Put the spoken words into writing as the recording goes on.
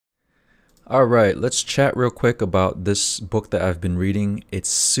All right, let's chat real quick about this book that I've been reading. It's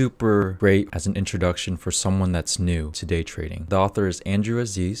super great as an introduction for someone that's new to day trading. The author is Andrew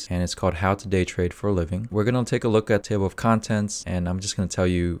Aziz, and it's called How to Day Trade for a Living. We're going to take a look at table of contents, and I'm just going to tell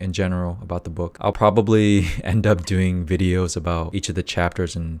you in general about the book. I'll probably end up doing videos about each of the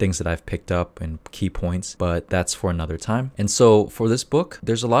chapters and things that I've picked up and key points, but that's for another time. And so for this book,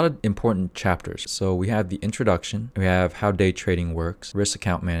 there's a lot of important chapters. So we have the introduction, we have how day trading works, risk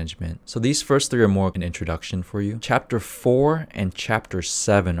account management. So these first three are more an introduction for you. Chapter 4 and chapter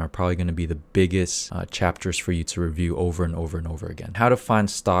 7 are probably going to be the biggest chapters for you to review over and over and over again. How to find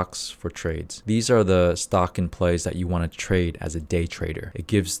stocks for trades. These are the stock and plays that you want to trade as a day trader. It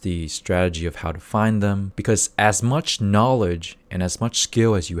gives the strategy of how to find them, because as much knowledge and as much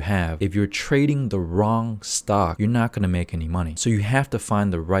skill as you have, if you're trading the wrong stock, you're not going to make any money. So you have to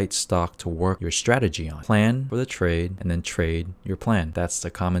find the right stock to work your strategy on. Plan for the trade and then trade your plan. That's the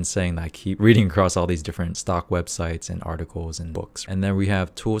common saying that I keep reading across all these different stock websites and articles and books. And then we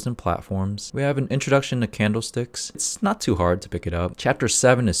have tools and platforms. We have an introduction to candlesticks. It's not too hard to pick it up. Chapter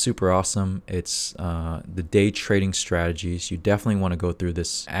 7 is super awesome. It's the day trading strategies. You definitely want to go through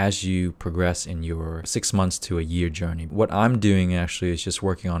this as you progress in your 6 months to a year journey. What I'm doing actually is just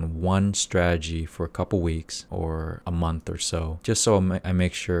working on one strategy for a couple weeks or a month or so, just so I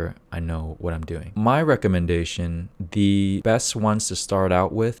make sure I know what I'm doing. My recommendation, the best ones to start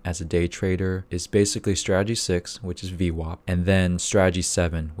out with as a day trader is basically strategy 6, which is VWAP, and then strategy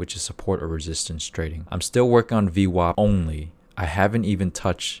 7, which is support or resistance trading. I'm still working on VWAP only. I haven't even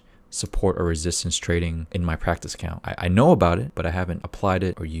touched support or resistance trading in my practice account. I know about it, but I haven't applied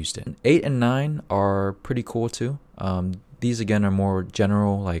it or used it. 8 and 9 are pretty cool too. These again are more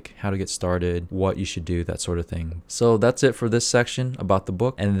general, like how to get started, what you should do, that sort of thing. So that's it for this section about the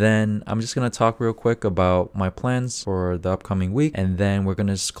book. And then I'm just going to talk real quick about my plans for the upcoming week, and then we're going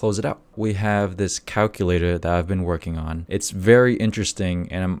to just close it out. We have this calculator that I've been working on. It's very interesting,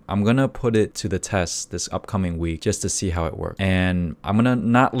 and I'm going to put it to the test this upcoming week just to see how it works. And I'm going to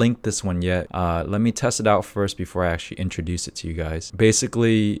not link this one yet. Let me test it out first before I actually introduce it to you guys.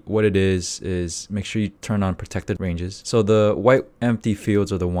 Basically, what it is make sure you turn on protected ranges. So the white empty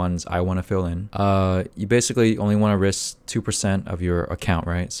fields are the ones I want to fill in. You basically only want to risk 2% of your account,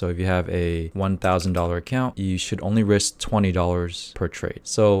 right? So if you have a $1,000 account, you should only risk $20 per trade.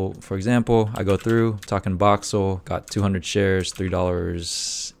 So for example, I go through, talking Voxel, got 200 shares,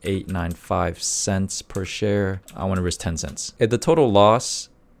 $3.895 per share. I want to risk 10 cents. If the total loss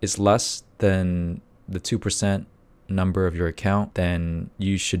is less than the 2% number of your account, then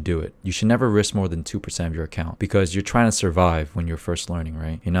you should do it. You should never risk more than 2% of your account, because you're trying to survive when you're first learning,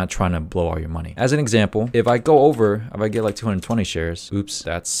 right? You're not trying to blow all your money. As an example, if I get like 220 shares, oops,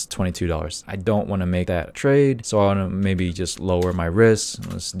 that's $22. I don't want to make that trade, so I want to maybe just lower my risk.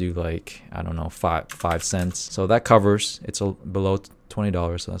 Let's do like, I don't know, 5 cents. So that covers, it's below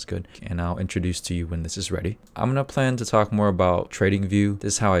 $20, so that's good. And I'll introduce to you when this is ready. I'm gonna plan to talk more about TradingView.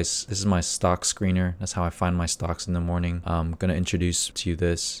 This is my stock screener. That's how I find my stocks in the morning. I'm gonna introduce to you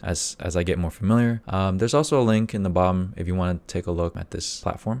this as I get more familiar. There's also a link in the bottom if you want to take a look at this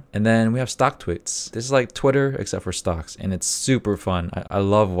platform. And then we have stock tweets. This is like Twitter except for stocks, and it's super fun. I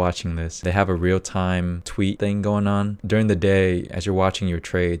love watching this. They have a real-time tweet thing going on during the day. As you're watching your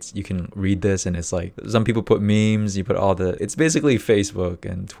trades, you can read this, and it's like some people put memes, you put it's basically Facebook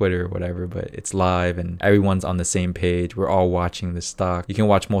and Twitter, whatever, but it's live and everyone's on the same page. We're all watching this stock. You can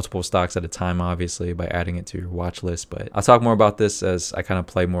watch multiple stocks at a time, obviously, by adding it to your watch list, but I'll talk more about this as I kind of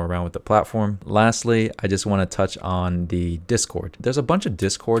play more around with the platform. Lastly, I just want to touch on the Discord. There's a bunch of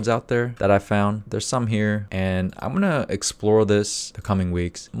Discords out there that I found. There's some here, and I'm gonna explore this the coming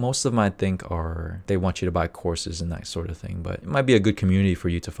weeks. Most of them I think they want you to buy courses and that sort of thing, but it might be a good community for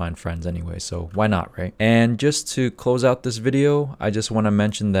you to find friends anyway, so why not, right? And just to close out this video, I just want to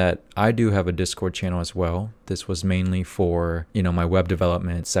mention that I do have a Discord channel as well. This was mainly for, my web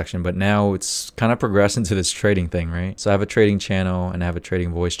development section, but now it's kind of progressed into this trading thing, right? So I have a trading channel and I have a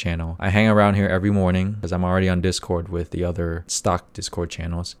trading voice channel. I hang around here every morning because I'm already on Discord with the other stock Discord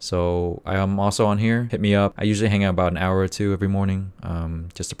channels. So I am also on here. Hit me up. I usually hang out about an hour or two every morning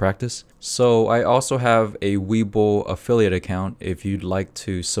just to practice. So I also have a Webull affiliate account if you'd like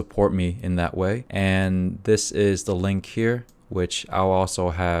to support me in that way. And this is the link here, which I'll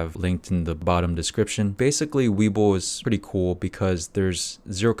also have linked in the bottom description. Basically, Webull is pretty cool because there's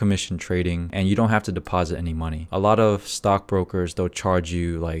zero commission trading and you don't have to deposit any money. A lot of stockbrokers, they'll charge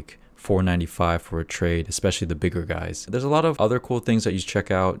you like $4.95 for a trade, especially the bigger guys. There's a lot of other cool things that you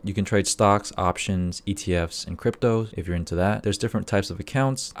check out. You can trade stocks, options, ETFs, and cryptos if you're into that. There's different types of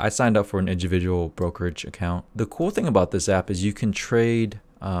accounts. I signed up for an individual brokerage account. The cool thing about this app is you can trade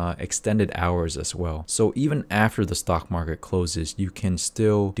extended hours as well. So even after the stock market closes, you can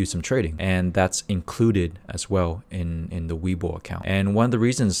still do some trading, and that's included as well in the Webull account. And one of the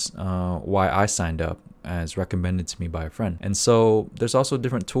reasons why I signed up, as recommended to me by a friend. And so there's also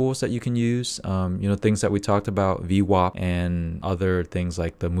different tools that you can use, things that we talked about, VWAP, and other things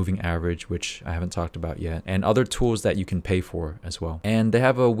like the moving average, which I haven't talked about yet, and other tools that you can pay for as well. And they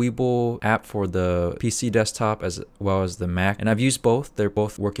have a Webull app for the PC desktop as well as the Mac, and I've used both. They're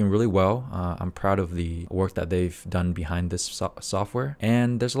both working really well. I'm proud of the work that they've done behind this software,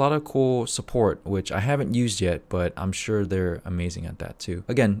 and there's a lot of cool support which I haven't used yet, but I'm sure they're amazing at that too.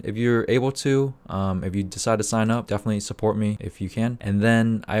 Again, if you're able to, if you decide to sign up, definitely support me if you can. And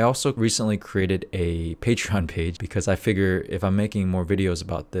then I also recently created a Patreon page because I figure if I'm making more videos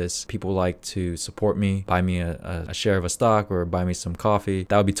about this, people like to support me, buy me a share of a stock or buy me some coffee.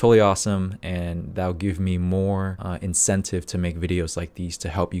 That would be totally awesome, and that will give me more incentive to make videos like these to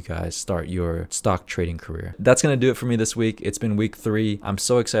help you guys start your stock trading career. That's gonna do it for me this week. It's been week 3. I'm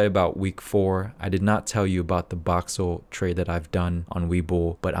so excited about week 4. I did not tell you about the voxel trade that I've done on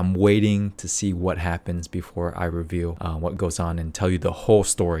Webull, but I'm waiting to see what happens before I reveal what goes on and tell you the whole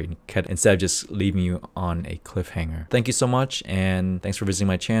story instead of just leaving you on a cliffhanger. Thank you so much, and thanks for visiting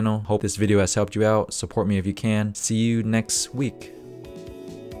my channel. Hope this video has helped you out. Support me if you can. See you next week.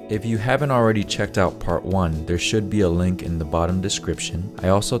 If you haven't already checked out part 1, there should be a link in the bottom description. I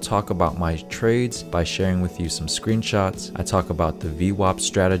also talk about my trades by sharing with you some screenshots. I talk about the VWAP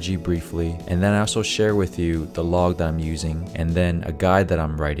strategy briefly, and then I also share with you the log that I'm using, and then a guide that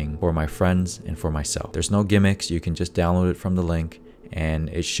I'm writing for my friends and for myself. There's no gimmicks. You can just download it from the link, and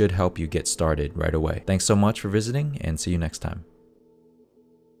it should help you get started right away. Thanks so much for visiting, and see you next time.